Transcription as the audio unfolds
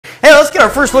get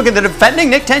our first look at the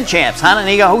defending Nick 10 champs.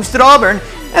 Hononegah hosted Auburn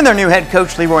and their new head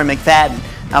coach, Leroy McFadden.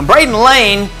 Now, Braden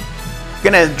Lane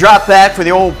going to drop back for the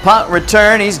old punt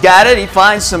return. He's got it. He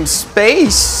finds some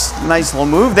space. Nice little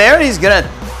move there, and he's going to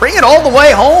bring it all the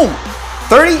way home.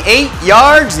 38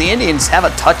 yards. The Indians have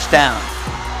a touchdown.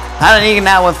 Hononegah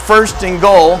now with first and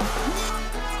goal,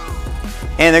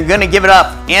 and they're going to give it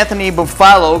up. Anthony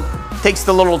Buffalo takes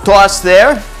the little toss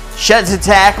there, sheds a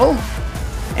tackle,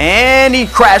 and he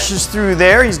crashes through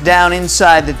there. He's down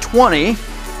inside the 20.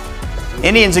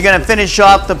 Indians are going to finish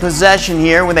off the possession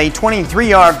here with a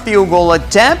 23-yard field goal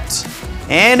attempt,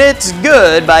 and it's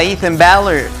good by Ethan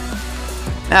Ballard.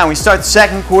 Now we start the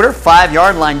second quarter,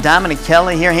 5-yard line. Dominic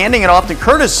Kelly here handing it off to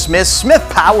Curtis Smith. Smith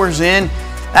powers in.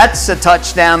 That's a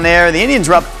touchdown there. The Indians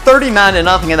were up 39-0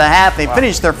 at the half. They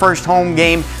finished their first home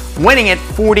game, winning it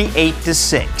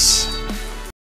 48-6.